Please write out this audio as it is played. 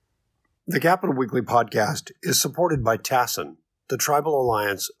The Capital Weekly podcast is supported by TASIN, the Tribal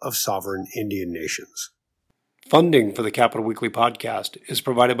Alliance of Sovereign Indian Nations. Funding for the Capital Weekly podcast is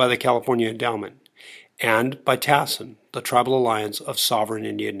provided by the California Endowment and by TASIN, the Tribal Alliance of Sovereign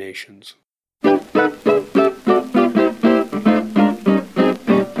Indian Nations.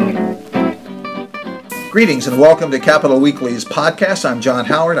 Greetings and welcome to Capital Weekly's podcast. I'm John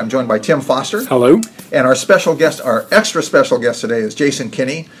Howard. I'm joined by Tim Foster. Hello. And our special guest, our extra special guest today is Jason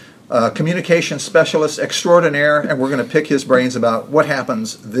Kinney, communication specialist extraordinaire, and we're going to pick his brains about what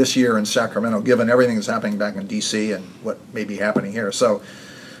happens this year in Sacramento, given everything that's happening back in D.C. and what may be happening here. So,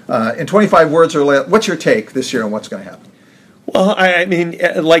 in 25 words or less, what's your take this year on what's going to happen? Well, I mean,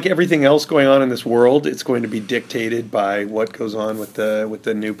 like everything else going on in this world, it's going to be dictated by what goes on with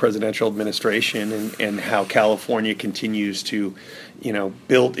the new presidential administration and how California continues to,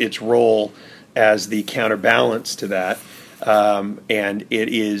 build its role as the counterbalance to that. And it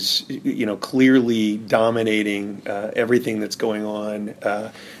is, clearly dominating everything that's going on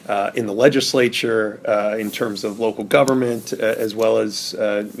in the legislature, in terms of local government, as well as,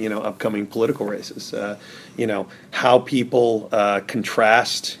 upcoming political races. How people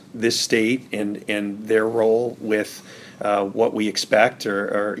contrast this state and their role with what we expect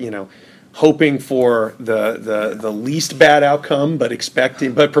or hoping for the least bad outcome, but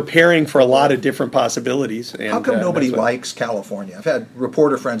preparing for a lot of different possibilities. And, how come nobody likes California? I've had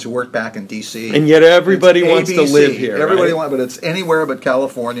reporter friends who work back in D.C. And yet everybody wants to live here. Everybody right? wants, but it's anywhere but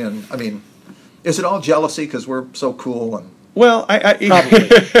California. And I mean, is it all jealousy because we're so cool? And well, I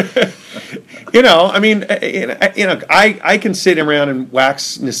can sit around and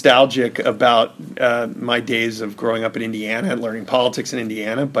wax nostalgic about my days of growing up in Indiana and learning politics in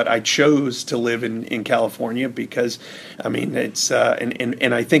Indiana, but I chose to live in California because, it's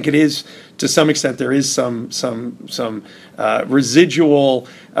and I think it is to some extent there is some residual,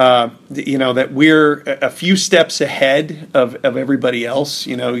 that we're a few steps ahead of everybody else.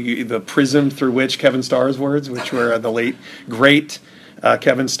 The prism through which Kevin Starr's words, which were the late great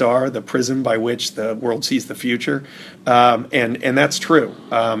Kevin Starr, the prism by which the world sees the future, and that's true.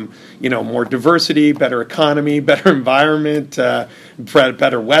 More diversity, better economy, better environment,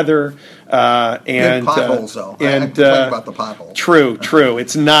 better weather, and potholes. Though and I complain about the potholes. True.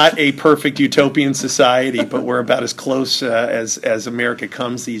 It's not a perfect utopian society, but we're about as close as America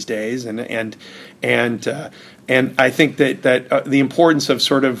comes these days, and I think that the importance of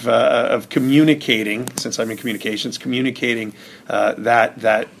sort of communicating, since I'm in communications, communicating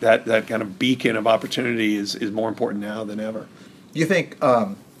that kind of beacon of opportunity is more important now than ever. Do you think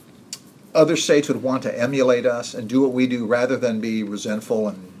other states would want to emulate us and do what we do rather than be resentful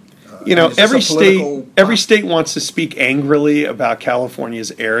and? Every state wants to speak angrily about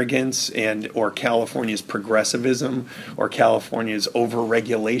California's arrogance or California's progressivism or California's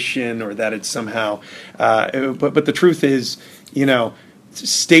overregulation or that it's somehow. But the truth is,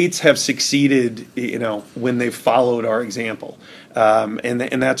 states have succeeded, when they've followed our example. And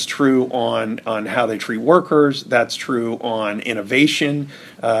that's true on how they treat workers. That's true on innovation.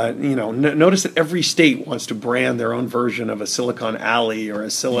 Notice that every state wants to brand their own version of a Silicon Alley or a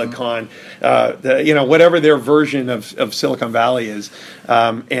Silicon, whatever their version of Silicon Valley is.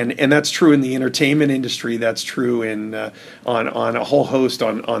 And that's true in the entertainment industry. That's true on a whole host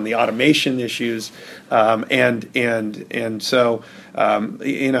on the automation issues. And so.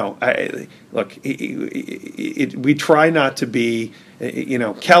 We try not to be.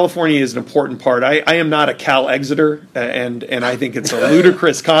 California is an important part. I am not a Cal Exeter, and I think it's a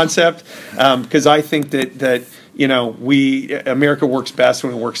ludicrous concept because I think that America works best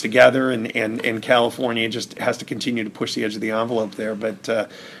when it works together, and California just has to continue to push the edge of the envelope there. But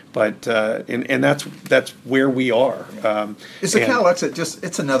that's where we are. Is the Cal Exit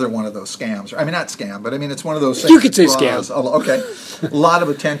it's another one of those scams? I mean, not scam, but it's one of those things. You could say scam. Okay, a lot of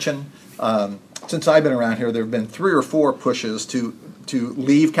attention. Since I've been around here, there have been 3 or 4 pushes to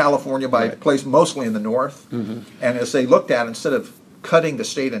leave California by place mostly in the north. Mm-hmm. And as they looked at it, instead of cutting the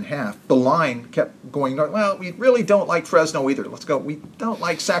state in half, the line kept going north. Well, we really don't like Fresno either. Let's go. We don't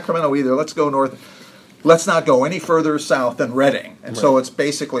like Sacramento either. Let's go north. Let's not go any further south than Redding. And so it's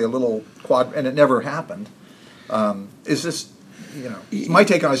basically a little quad, and it never happened. Is this, my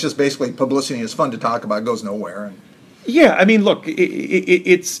take on it is just basically publicity. It's fun to talk about. It goes nowhere. And Yeah, look,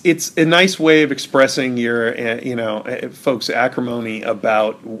 it's a nice way of expressing your, folks' acrimony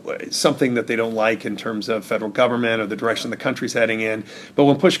about something that they don't like in terms of federal government or the direction the country's heading in. But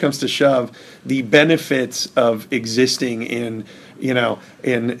when push comes to shove, the benefits of existing in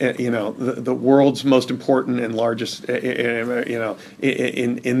the world's most important and largest,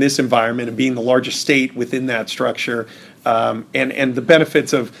 in this environment and being the largest state within that structure, and the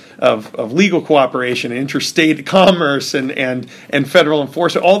benefits of legal cooperation, interstate commerce, and federal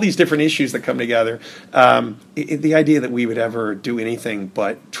enforcement, all these different issues that come together. The idea that we would ever do anything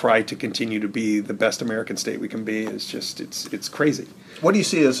but try to continue to be the best American state we can be is just it's crazy. What do you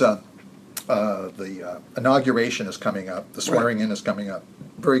see as the inauguration is coming up, the swearing in is coming up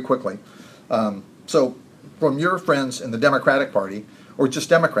very quickly. So from your friends in the Democratic Party, or just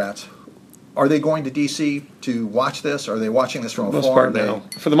Democrats, are they going to D.C. to watch this? Are they watching this from afar? For the most part, no.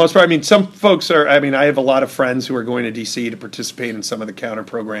 For the most part, I mean, some folks are. I mean, I have a lot of friends who are going to D.C. to participate in some of the counter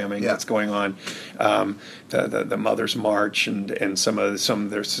programming that's going on, the Mother's March and some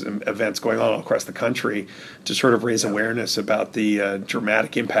there's some events going on all across the country to sort of raise awareness about the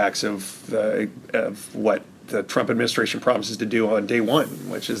dramatic impacts of what the Trump administration promises to do on day one,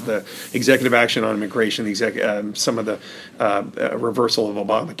 which is the executive action on immigration, some of the reversal of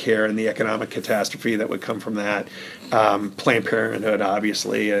Obamacare and the economic catastrophe that would come from that. Planned Parenthood,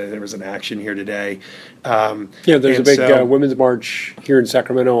 obviously, there was an action here today. There's a big women's march here in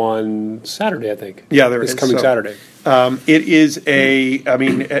Sacramento on Saturday, I think. Yeah, there is. It's coming Saturday. It is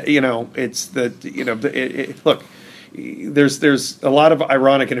look. There's a lot of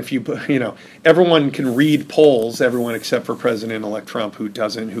ironic, and if everyone can read polls, everyone except for President-elect Trump, who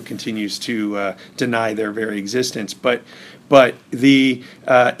continues to deny their very existence. But he's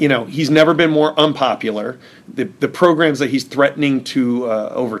never been more unpopular. The programs that he's threatening to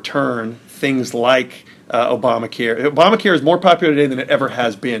overturn, things like Obamacare is more popular today than it ever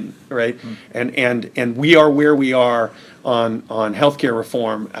has been, right? Mm. And we are where we are on healthcare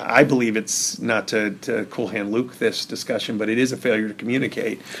reform. I believe it's not to cool hand Luke this discussion, but it is a failure to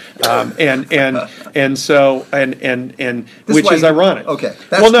communicate, and which is ironic. Okay,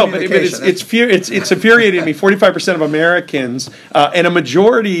 that's well, no, but it's infuriated me. 45% of Americans and a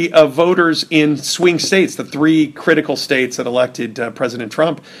majority of voters in swing states, the three critical states that elected President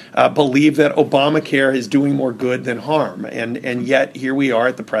Trump, believe that Obamacare is doing more good than harm, and yet here we are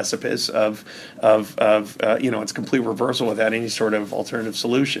at the precipice of its complete reversal without any sort of alternative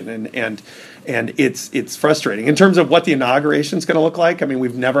solution, and it's frustrating in terms of what the inauguration is going to look like. I mean,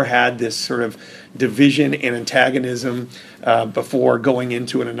 we've never had this sort of division and antagonism before going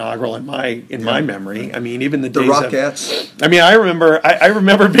into an inaugural in my memory. I mean, even the days Rockettes.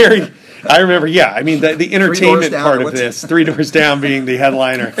 I remember, yeah. I mean, the entertainment part of this, Three Doors Down being the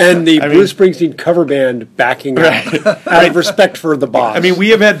headliner. And the Bruce Springsteen cover band backing up out of respect for the boss. I mean, we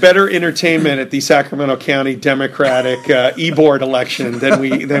have had better entertainment at the Sacramento County Democratic e-board election than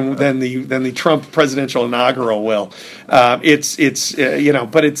the Trump presidential inaugural will. But it's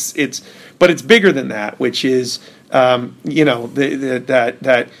bigger than that, which is,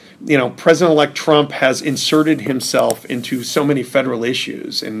 President-elect Trump has inserted himself into so many federal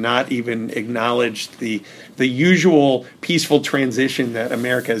issues and not even acknowledged the usual peaceful transition that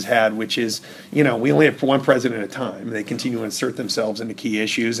America has had, which is, we only have one president at a time. They continue to insert themselves into key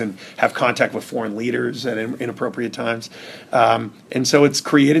issues and have contact with foreign leaders at inappropriate times. And so it's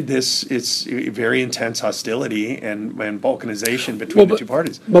created this very intense hostility and balkanization between the two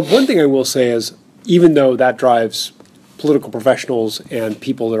parties. But one thing I will say is, even though that drives political professionals and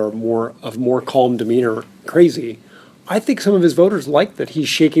people that are more calm demeanor crazy, I think some of his voters like that he's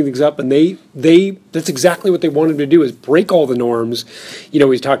shaking things up, and they that's exactly what they want him to do, is break all the norms.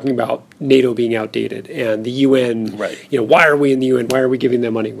 He's talking about NATO being outdated and the UN. Right. Why are we in the UN? Why are we giving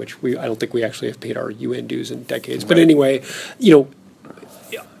them money? Which I don't think we actually have paid our UN dues in decades. Right. But anyway,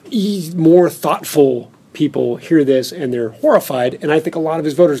 more thoughtful people hear this and they're horrified, and I think a lot of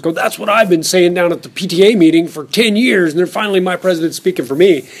his voters go, that's what I've been saying down at the PTA meeting for 10 years, and they're finally my president speaking for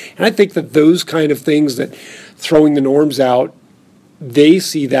me. And I think that those kind of things, that throwing the norms out, they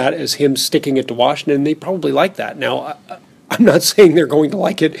see that as him sticking it to Washington, and they probably like that. Now, I'm not saying they're going to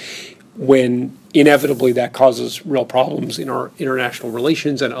like it when inevitably that causes real problems in our international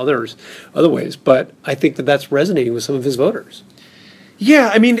relations and other ways, but I think that that's resonating with some of his voters.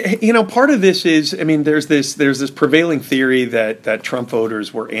 Yeah, I mean, part of this is, there's this prevailing theory that Trump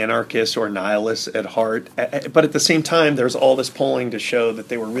voters were anarchists or nihilists at heart, but at the same time, there's all this polling to show that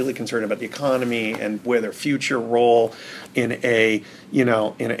they were really concerned about the economy and where their future role in a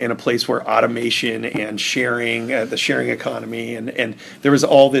place where automation and sharing, the sharing economy, and there was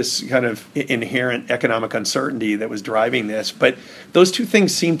all this kind of inherent economic uncertainty that was driving this, but those two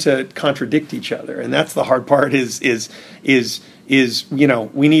things seem to contradict each other, and that's the hard part.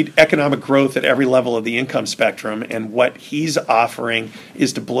 We need economic growth at every level of the income spectrum, and what he's offering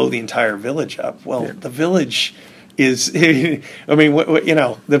is to blow the entire village up. Well, the village is, the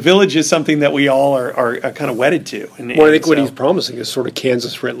village is something that we all are kind of wedded to. I think what he's promising is sort of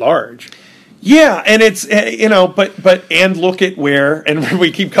Kansas writ large. Yeah, and it's and look at where, and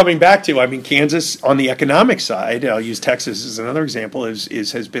we keep coming back to. I mean, Kansas on the economic side. I'll use Texas as another example.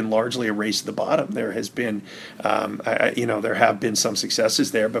 Has been largely a race to the bottom. There has been, there have been some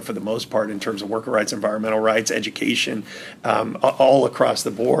successes there, but for the most part, in terms of worker rights, environmental rights, education, all across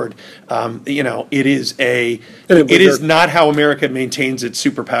the board, it is not how America maintains its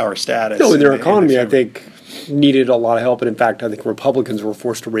superpower status. No, in their economy, I think, needed a lot of help, and in fact, I think Republicans were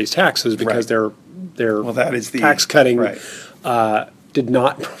forced to raise taxes because their tax cutting did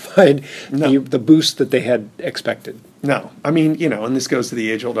not provide the boost that they had expected. No, I mean, and this goes to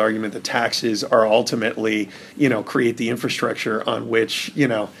the age-old argument that taxes are ultimately, create the infrastructure on which,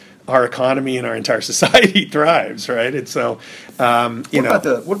 our economy and our entire society thrives, right? And so,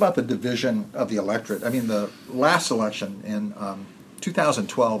 what about the division of the electorate? I mean, the last election in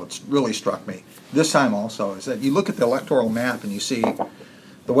 2012, it's really struck me. This time also is that you look at the electoral map and you see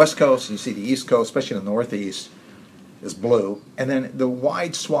the West Coast, you see the East Coast, especially in the Northeast, is blue, and then the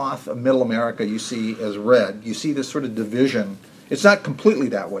wide swath of Middle America you see as red. You see this sort of division. It's not completely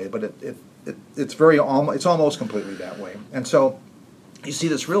that way, but it's almost completely that way. And so you see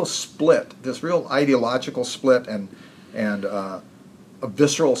this real split, this real ideological split, and a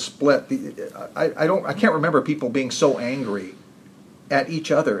visceral split. I can't remember people being so angry at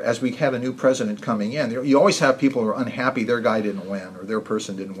each other as we have a new president coming in. You always have people who are unhappy their guy didn't win or their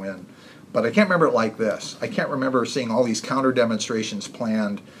person didn't win. But I can't remember it like this. I can't remember seeing all these counter demonstrations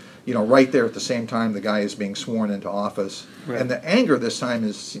planned, right there at the same time the guy is being sworn into office. Right. And the anger this time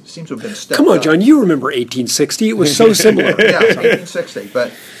seems to have been stepped up. Come on, John, you remember 1860. It was so similar. Yeah, 1860.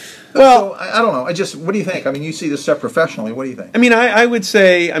 But well, so, I don't know. What do you think? I mean, you see this stuff professionally. What do you think? I mean, I would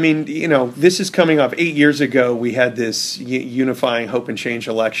say, this is coming off 8 years ago. We had this unifying hope and change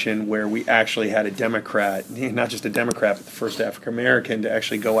election where we actually had a Democrat, not just a Democrat, but the first African American to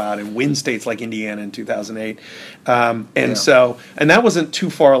actually go out and win states like Indiana in 2008. So that wasn't too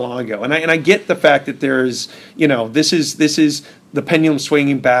far long ago. And I get the fact that there's, this is the pendulum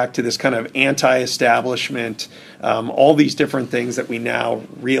swinging back to this kind of anti-establishment, all these different things that we now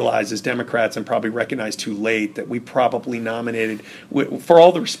realize as Democrats and probably recognize too late that we probably nominated. For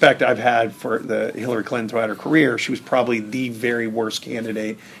all the respect I've had for the Hillary Clinton throughout her career, she was probably the very worst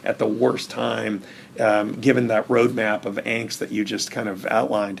candidate at the worst time, given that roadmap of angst that you just kind of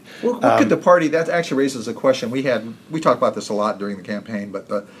outlined. Well, look at the party. That actually raises a question. We talked about this a lot during the campaign, but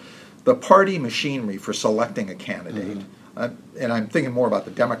the party machinery for selecting a candidate. Mm-hmm. And I'm thinking more about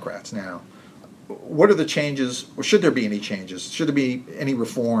the Democrats now. What are the changes, or should there be any changes? Should there be any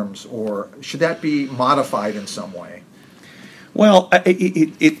reforms, or should that be modified in some way? Well,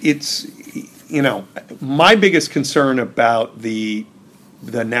 it's my biggest concern about the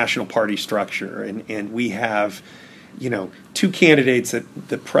national party structure, and we have two candidates that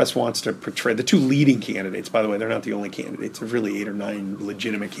the press wants to portray. The two leading candidates, by the way, they're not the only candidates. There's really 8 or 9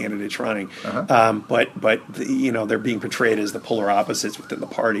 legitimate candidates running. Uh-huh. But they're being portrayed as the polar opposites within the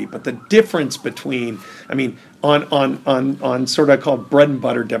party. But the difference between, on sort of called bread and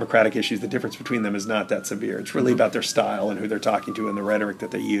butter Democratic issues, the difference between them is not that severe. It's really about their style and who they're talking to and the rhetoric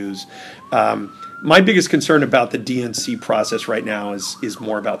that they use. My biggest concern about the DNC process right now is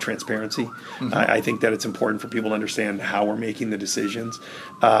more about transparency. Mm-hmm. I think that it's important for people to understand how we're making the decisions.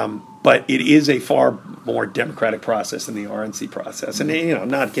 But it is a far more democratic process than the RNC process. And,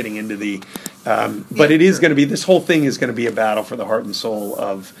 not getting into the but it is going to be, this whole thing is going to be a battle for the heart and soul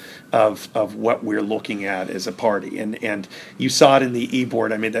of what we're looking at as a party. And you saw it in the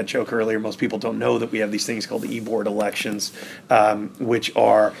e-board. I made that joke earlier. Most people don't know that we have these things called the e-board elections, which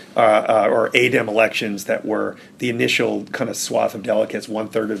are or ADEM elections that were the initial kind of swath of delegates.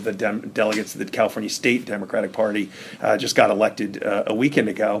 1/3 of the delegates of the California State Democratic Party just got elected a weekend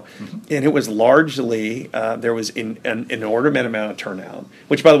ago. Mm-hmm. And it was largely, there was an inordinate amount of turnout,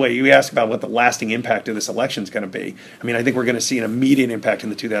 which, by the way, you asked about what the lasting impact of this election is going to be. I think we're going to see an immediate impact in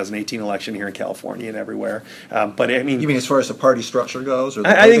the 2018 election here in California and everywhere. You mean as far as the party structure goes? Or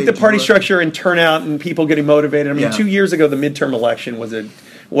I think the party structure and turnout and people getting motivated. 2 years ago, the midterm election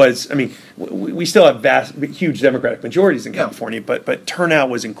we still have huge Democratic majorities in California, but turnout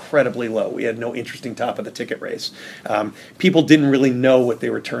was incredibly low. We had no interesting top of the ticket race. People didn't really know what they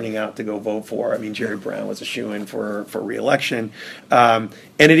were turning out to go vote for. Jerry Brown was a shoo-in for re-election, and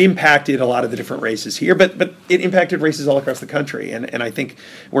it impacted a lot of the different races here, but it impacted races all across the country. And I think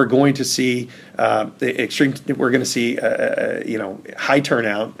we're going to see we're going to see high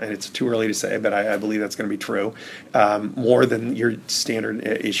turnout, and it's too early to say, but I believe that's going to be true, more than your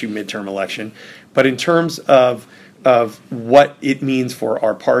standard issue midterm election. But in terms of what it means for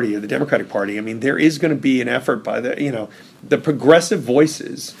our party, or the Democratic Party, there is going to be an effort by the progressive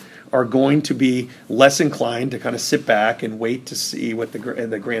voices are going to be less inclined to kind of sit back and wait to see what the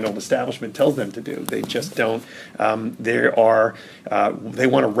grand old establishment tells them to do. They just don't. They want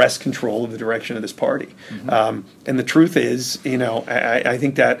to wrest control of the direction of this party. And the truth is, I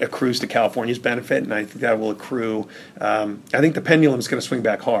think that accrues to California's benefit, and I think that will accrue. I think the pendulum is going to swing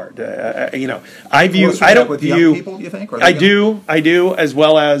back hard. I view. I don't with view. Young people, you think? I do, as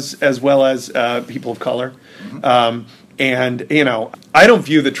well as people of color. And I don't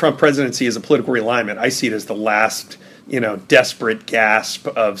view the Trump presidency as a political realignment. I see it as the last, desperate gasp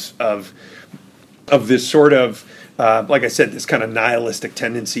of this sort of, like I said, this kind of nihilistic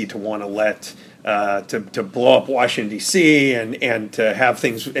tendency to want to let to blow up Washington D.C. and to have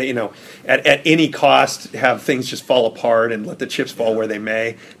things at any cost have things just fall apart and let the chips fall where they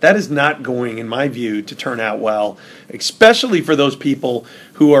may. That is not going, in my view, to turn out well, especially for those people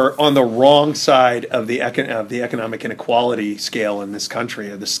who are on the wrong side of the economic inequality scale in this country,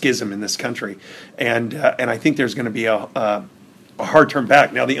 or the schism in this country, and I think there's going to be a hard turn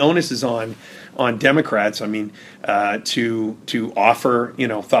back. Now the onus is on Democrats, to offer,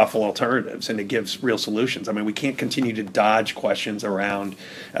 thoughtful alternatives and to give real solutions. We can't continue to dodge questions around,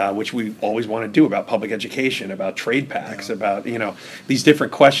 which we always want to do, about public education, about trade pacts, about, these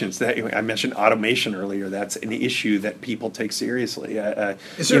different questions that I mentioned. Automation earlier. That's an issue that people take seriously.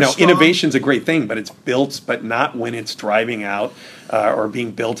 Innovation's a great thing, but it's built, but not when it's driving out or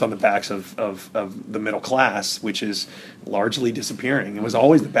being built on the backs of the middle class, which is largely disappearing. It was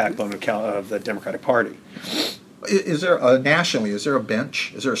always the backbone of the Democratic Party. Is there nationally? Is there a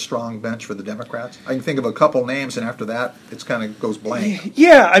bench? Is there a strong bench for the Democrats? I can think of a couple names, and after that, it's kind of goes blank.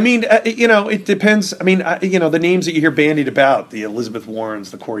 Yeah, it depends. The names that you hear bandied about, the Elizabeth Warrens,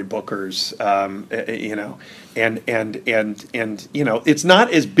 the Cory Bookers, and it's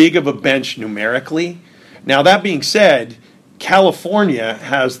not as big of a bench numerically. Now that being said, California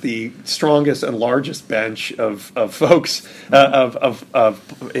has the strongest and largest bench of folks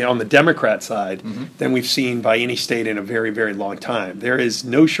on the Democrat side than we've seen by any state in a very, very long time. There is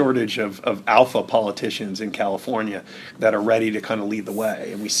no shortage of alpha politicians in California that are ready to kind of lead the way,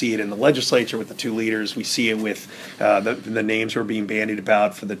 and we see it in the legislature with the two leaders. We see it with the names who are being bandied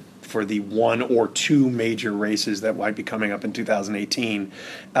about for the one or two major races that might be coming up in 2018,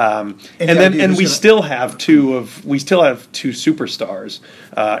 we still have two superstars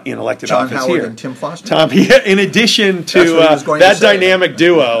in elected John office Howard here. And Tim Foster. In addition to that dynamic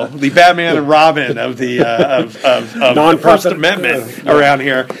duo, the Batman and Robin of the First Amendment around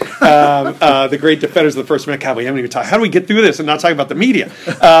here, the great defenders of the First Amendment. God, we haven't even talked. How do we get through this and not talk about the media?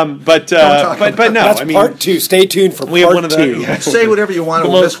 But no, that's part two. Stay tuned for part two. Say whatever you want.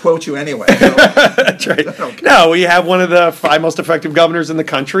 We'll misquote you anyway. So. That's right. No, we have one of the 5 most effective governors in the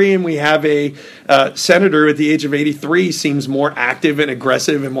country, and we have a senator at the age of 83 seems more active and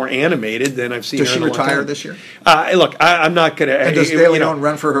aggressive and more animated than I've seen. Does her she in a long retire time. this year? Look, I'm not going to. And does De Leon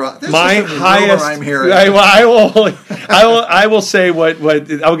run for her? This my highest. I'm hearing. I will say what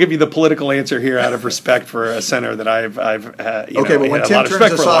I'll give you the political answer here out of respect for a senator that I've okay, but when Tim turns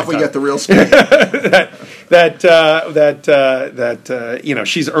us off, we get the real scoop. that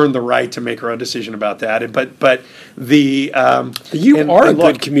she's earned the right to make her own decision about that. But the you are a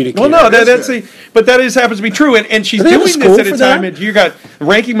good communicator. Well, no, that happens to be true, and she's doing this at a time. And you got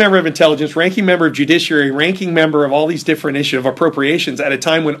ranking member of intelligence, ranking member of judiciary, ranking member of all these different issues of appropriations at a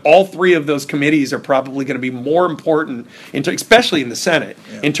time when all 3 of those committees are probably going to be more important, especially in the Senate,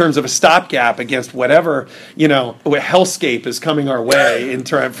 in terms of a stopgap against whatever hellscape is coming our way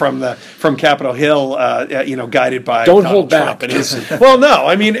from Capitol Hill, guided by Don't Donald hold Trump. back. Well, no,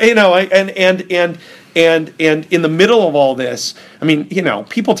 and in the middle of all this,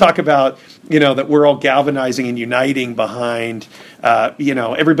 people talk about that we're all galvanizing and uniting behind.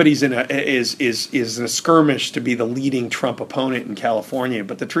 Everybody's is in a skirmish to be the leading Trump opponent in California.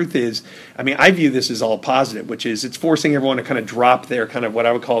 But the truth is, I view this as all positive, which is it's forcing everyone to kind of drop their kind of what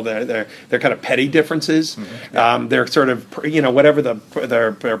I would call their kind of petty differences, their sort of whatever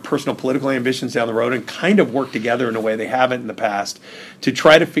their personal political ambitions down the road, and kind of work together in a way they haven't in the past to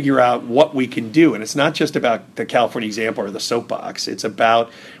try to figure out what we can do. And it's not just about the California example or the soapbox. It's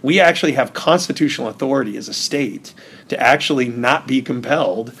about we actually have constitutional authority as a state to actually not be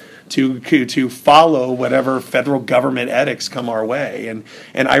compelled to follow whatever federal government edicts come our way. And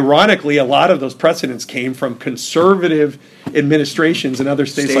ironically, a lot of those precedents came from conservative administrations in other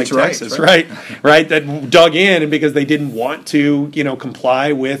states like Texas, right? That dug in, and because they didn't want to,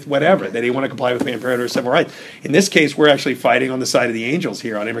 comply with whatever. They didn't want to comply with Planned Parenthood or civil rights. In this case, we're actually fighting on the side of the angels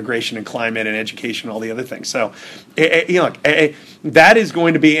here on immigration and climate and education and all the other things. So, that is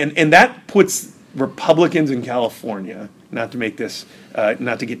going to be, and that puts Republicans in California, not to make this,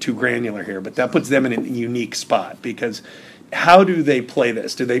 not to get too granular here, but that puts them in a unique spot, because how do they play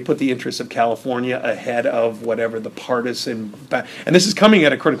this? Do they put the interests of California ahead of whatever the partisan? And this is coming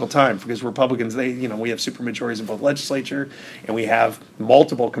at a critical time, because Republicans, we have supermajorities in both legislature, and we have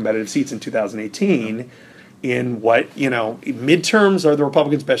multiple competitive seats in 2018. In what, midterms are the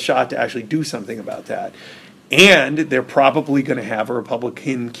Republicans' best shot to actually do something about that. And they're probably going to have a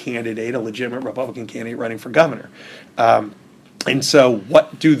Republican candidate, a legitimate Republican candidate running for governor. And so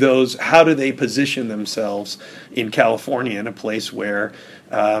how do they position themselves in California, in a place where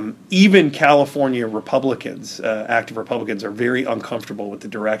even California Republicans, active Republicans, are very uncomfortable with the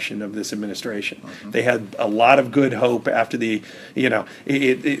direction of this administration? Mm-hmm. They had a lot of good hope after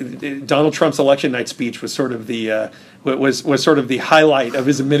Donald Trump's election night speech was sort of the highlight of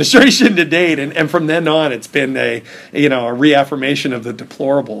his administration to date, and from then on, it's been a reaffirmation of the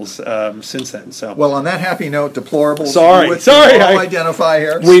deplorables since then. So, well, on that happy note, deplorables. Sorry, I'll identify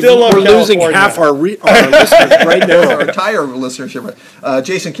here. We're losing half our listeners right now. Our entire listenership.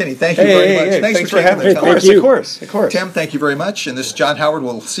 Jason Kinney, thank you very much. Thanks for having me. Of course. Tim, thank you very much. And this is John Howard.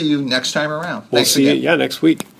 We'll see you next time around. We'll see you next week.